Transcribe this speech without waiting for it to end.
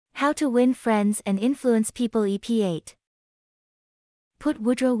How to Win Friends and Influence People ep8. Put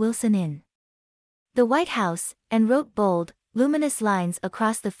Woodrow Wilson in the White House, and wrote bold, luminous lines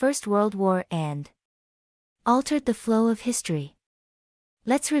across the First World War and altered the flow of history.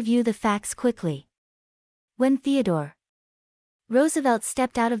 Let's review the facts quickly. When Theodore Roosevelt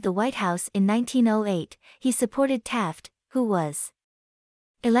stepped out of the White House in 1908, he supported Taft, who was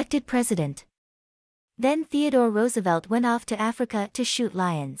elected president. Then Theodore Roosevelt went off to Africa to shoot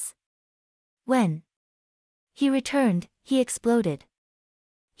lions. When he returned, he exploded.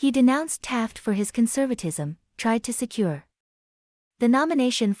 He denounced Taft for his conservatism, tried to secure the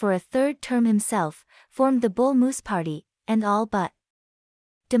nomination for a third term himself, formed the Bull Moose Party, and all but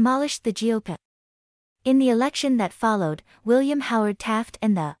demolished the GOP. In the election that followed, William Howard Taft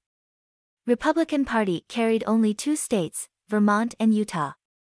and the Republican Party carried only 2 states, Vermont and Utah.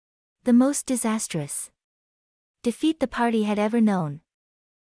 The most disastrous defeat the party had ever known.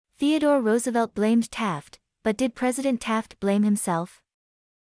 Theodore Roosevelt blamed Taft, but did President Taft blame himself?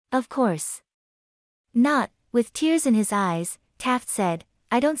 Of course not. With tears in his eyes, Taft said,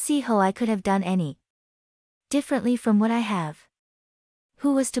 "I don't see how I could have done any differently from what I have."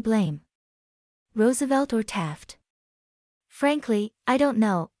 Who was to blame? Roosevelt or Taft? Frankly, I don't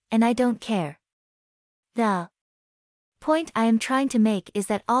know, and I don't care. The point I am trying to make is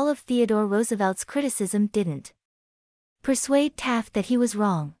that all of Theodore Roosevelt's criticism didn't persuade Taft that he was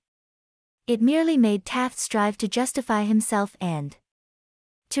wrong. It merely made Taft strive to justify himself and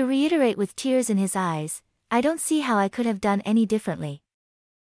to reiterate with tears in his eyes, "I don't see how I could have done any differently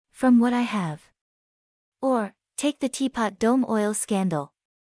from what I have." Or, take the Teapot Dome oil scandal.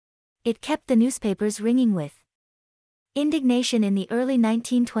 It kept the newspapers ringing with indignation in the early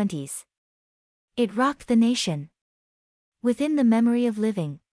 1920s. It rocked the nation. Within the memory of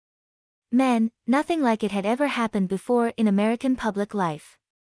living men, nothing like it had ever happened before in American public life.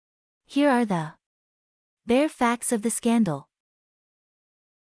 Here are the bare facts of the scandal.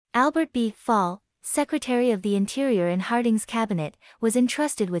 Albert B. Fall, Secretary of the Interior in Harding's cabinet, was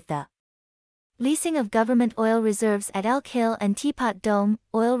entrusted with the leasing of government oil reserves at Elk Hill and Teapot Dome,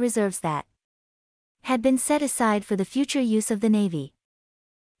 oil reserves that had been set aside for the future use of the Navy.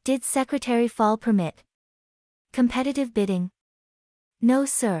 Did Secretary Fall permit competitive bidding? No,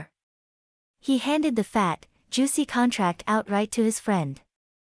 sir. He handed the fat, juicy contract outright to his friend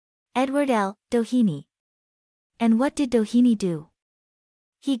Edward L. Doheny. And what did Doheny do?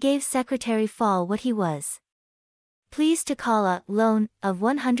 He gave Secretary Fall what he was pleased to call a loan of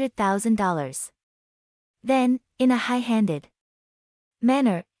 $100,000. Then, in a high-handed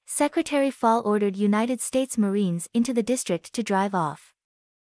manner, Secretary Fall ordered United States Marines into the district to drive off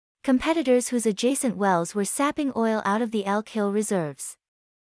competitors whose adjacent wells were sapping oil out of the Elk Hill reserves.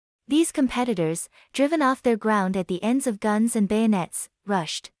 These competitors, driven off their ground at the ends of guns and bayonets,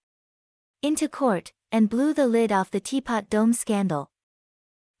 rushed into court and blew the lid off the Teapot Dome scandal.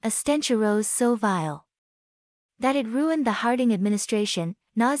 A stench arose so vile that it ruined the Harding administration,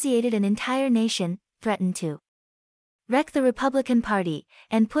 nauseated an entire nation, threatened to wreck the Republican Party,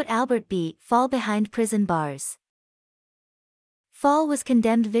 and put Albert B. Fall behind prison bars. Fall was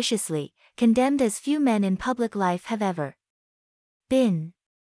condemned viciously, condemned as few men in public life have ever been.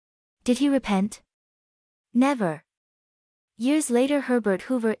 Did he repent? Never. Years later, Herbert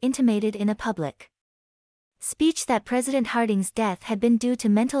Hoover intimated in a public speech that President Harding's death had been due to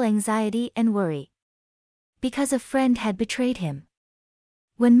mental anxiety and worry because a friend had betrayed him.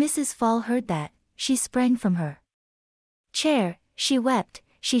 When Mrs. Fall heard that, she sprang from her chair, she wept,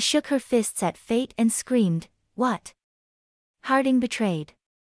 she shook her fists at fate and screamed, "What? Harding betrayed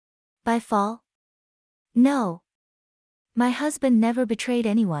by Fall? No. My husband never betrayed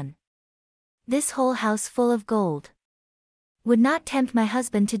anyone. This whole house full of gold would not tempt my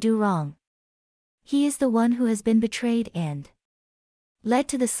husband to do wrong. He is the one who has been betrayed and led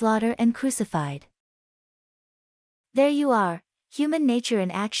to the slaughter and crucified." There you are, human nature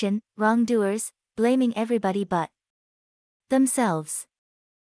in action, wrongdoers, blaming everybody but themselves.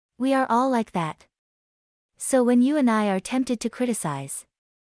 We are all like that. So when you and I are tempted to criticize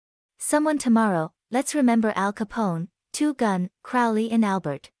someone tomorrow, let's remember Al Capone, Two Gun, Crowley and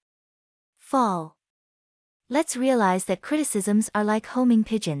Albert Fall. Let's realize that criticisms are like homing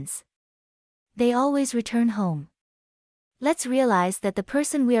pigeons. They always return home. Let's realize that the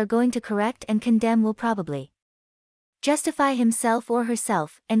person we are going to correct and condemn will probably justify himself or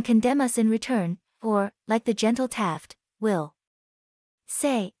herself and condemn us in return, or, like the gentle Taft, will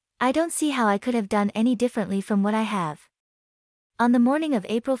say, "I don't see how I could have done any differently from what I have." On the morning of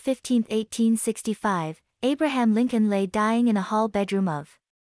April 15, 1865, Abraham Lincoln lay dying in a hall bedroom of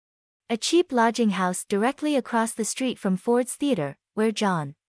a cheap lodging house directly across the street from Ford's Theater, where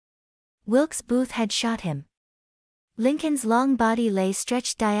John Wilkes Booth had shot him. Lincoln's long body lay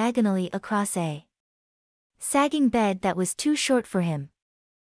stretched diagonally across a sagging bed that was too short for him.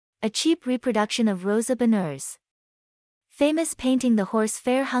 A cheap reproduction of Rosa Bonheur's famous painting The Horse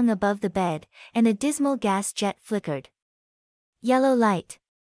Fair hung above the bed, and a dismal gas jet flickered. Yellow light.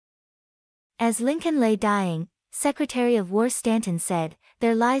 As Lincoln lay dying, Secretary of War Stanton said,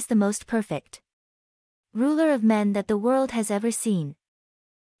 "There lies the most perfect ruler of men that the world has ever seen."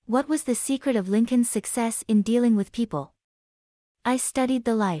 What was the secret of Lincoln's success in dealing with people? I studied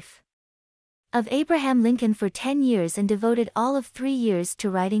the life of Abraham Lincoln for 10 years and devoted all of 3 years to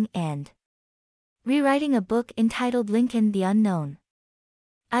writing and rewriting a book entitled Lincoln the Unknown.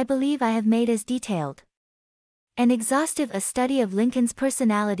 I believe I have made as detailed and exhaustive a study of Lincoln's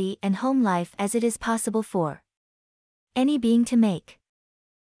personality and home life as it is possible for any being to make.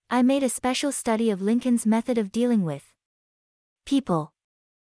 I made a special study of Lincoln's method of dealing with people.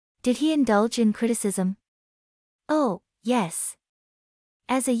 Did he indulge in criticism? Oh, yes.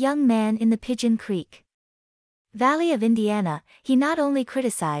 As a young man in the Pigeon Creek Valley of Indiana, he not only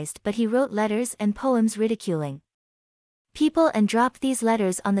criticized but he wrote letters and poems ridiculing people and dropped these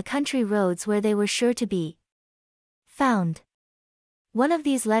letters on the country roads where they were sure to be found. One of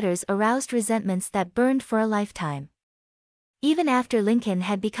these letters aroused resentments that burned for a lifetime. Even after Lincoln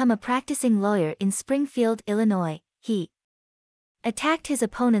had become a practicing lawyer in Springfield, Illinois, he attacked his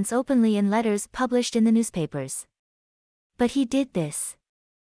opponents openly in letters published in the newspapers. But he did this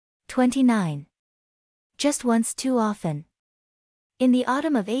 29. Just once too often. In the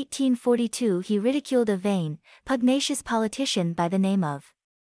autumn of 1842 he ridiculed a vain, pugnacious politician by the name of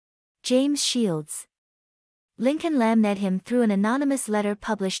James Shields. Lincoln lambed him through an anonymous letter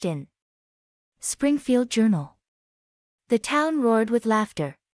published in Springfield Journal. The town roared with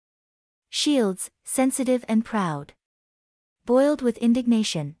laughter. Shields, sensitive and proud, boiled with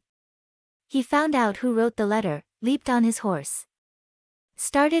indignation. He found out who wrote the letter, leaped on his horse,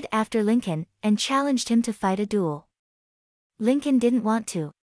 started after Lincoln, and challenged him to fight a duel. Lincoln didn't want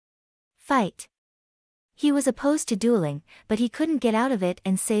to fight. He was opposed to dueling, but he couldn't get out of it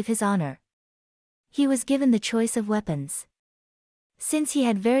and save his honor. He was given the choice of weapons. Since he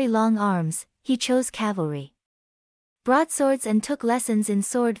had very long arms, he chose cavalry broadswords and took lessons in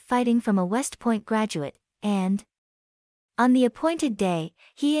sword fighting from a West Point graduate, and on the appointed day,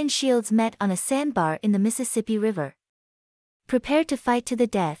 he and Shields met on a sandbar in the Mississippi River, prepared to fight to the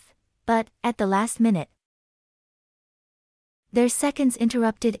death, but, at the last minute, their seconds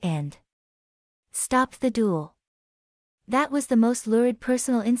interrupted and stopped the duel. That was the most lurid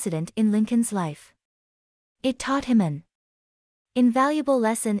personal incident in Lincoln's life. It taught him an invaluable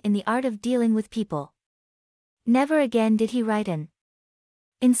lesson in the art of dealing with people. Never again did he write an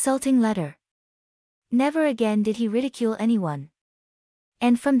insulting letter. Never again did he ridicule anyone.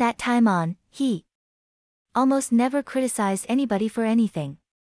 And from that time on, he almost never criticized anybody for anything.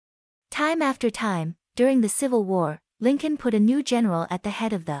 Time after time, during the Civil War, Lincoln put a new general at the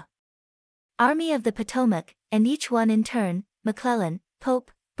head of the Army of the Potomac, and each one in turn, McClellan,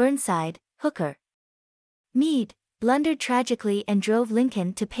 Pope, Burnside, Hooker, Meade, blundered tragically and drove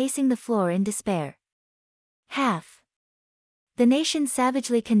Lincoln to pacing the floor in despair. Half the nation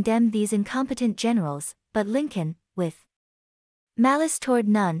savagely condemned these incompetent generals, but Lincoln, with malice toward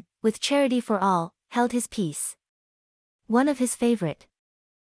none, with charity for all, held his peace. One of his favorite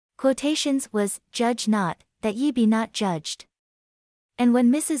quotations was, "Judge not, that ye be not judged." And when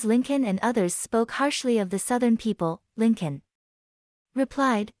Mrs. Lincoln and others spoke harshly of the Southern people, Lincoln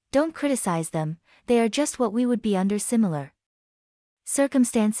replied, "Don't criticize them, they are just what we would be under similar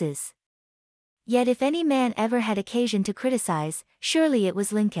circumstances." Yet if any man ever had occasion to criticize, surely it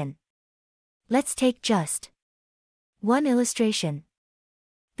was Lincoln. Let's take just one illustration.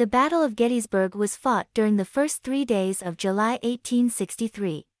 The Battle of Gettysburg was fought during the first 3 days of July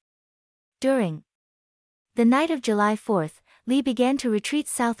 1863. During the night of July 4th, Lee began to retreat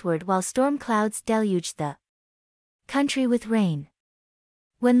southward while storm clouds deluged the country with rain.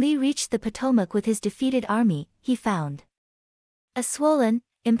 When Lee reached the Potomac with his defeated army, he found a swollen,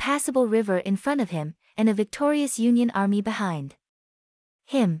 impassable river in front of him, and a victorious Union army behind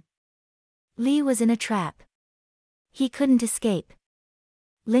him. Lee was in a trap. He couldn't escape.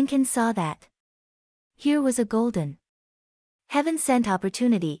 Lincoln saw that. Here was a golden, heaven-sent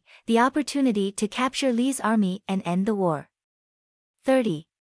opportunity, the opportunity to capture Lee's army and end the war. 30.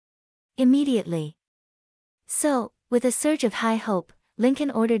 Immediately. So, with a surge of high hope, Lincoln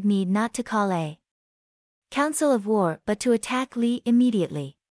ordered Meade not to call a council of war but to attack Lee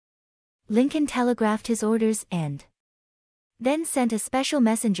immediately. Lincoln telegraphed his orders and then sent a special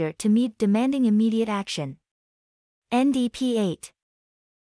messenger to Meade demanding immediate action. End ep8.